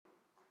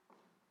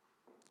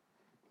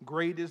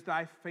Great is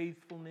thy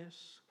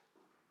faithfulness,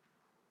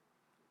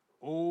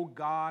 O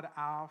God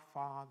our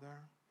Father.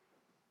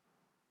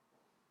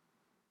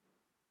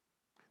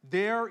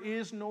 There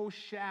is no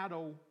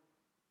shadow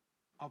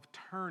of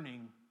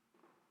turning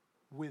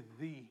with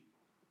thee.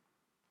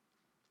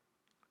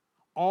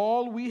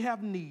 All we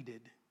have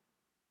needed,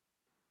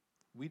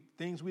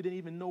 things we didn't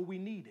even know we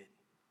needed,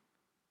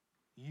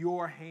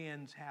 your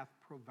hands hath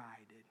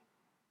provided.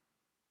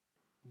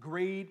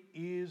 Great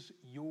is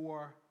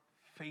your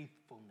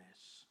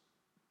faithfulness,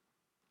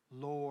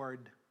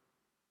 Lord,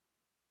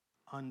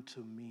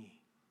 unto me,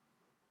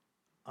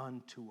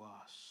 unto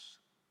us.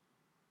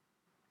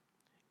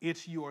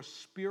 It's your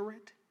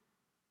Spirit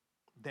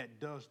that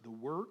does the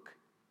work.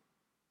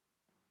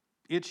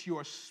 It's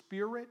your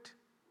Spirit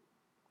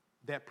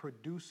that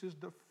produces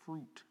the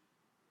fruit.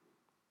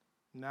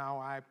 Now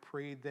I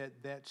pray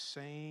that that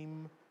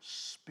same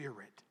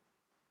Spirit,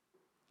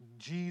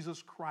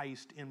 Jesus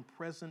Christ in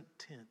present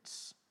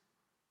tense,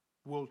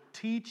 will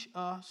teach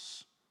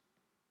us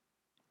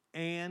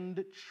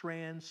and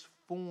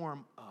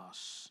transform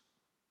us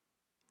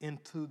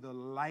into the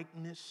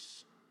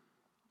likeness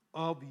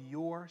of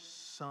your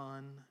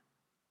Son,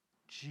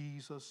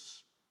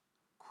 Jesus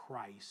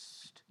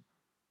Christ.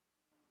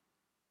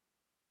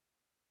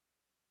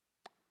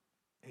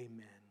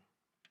 Amen.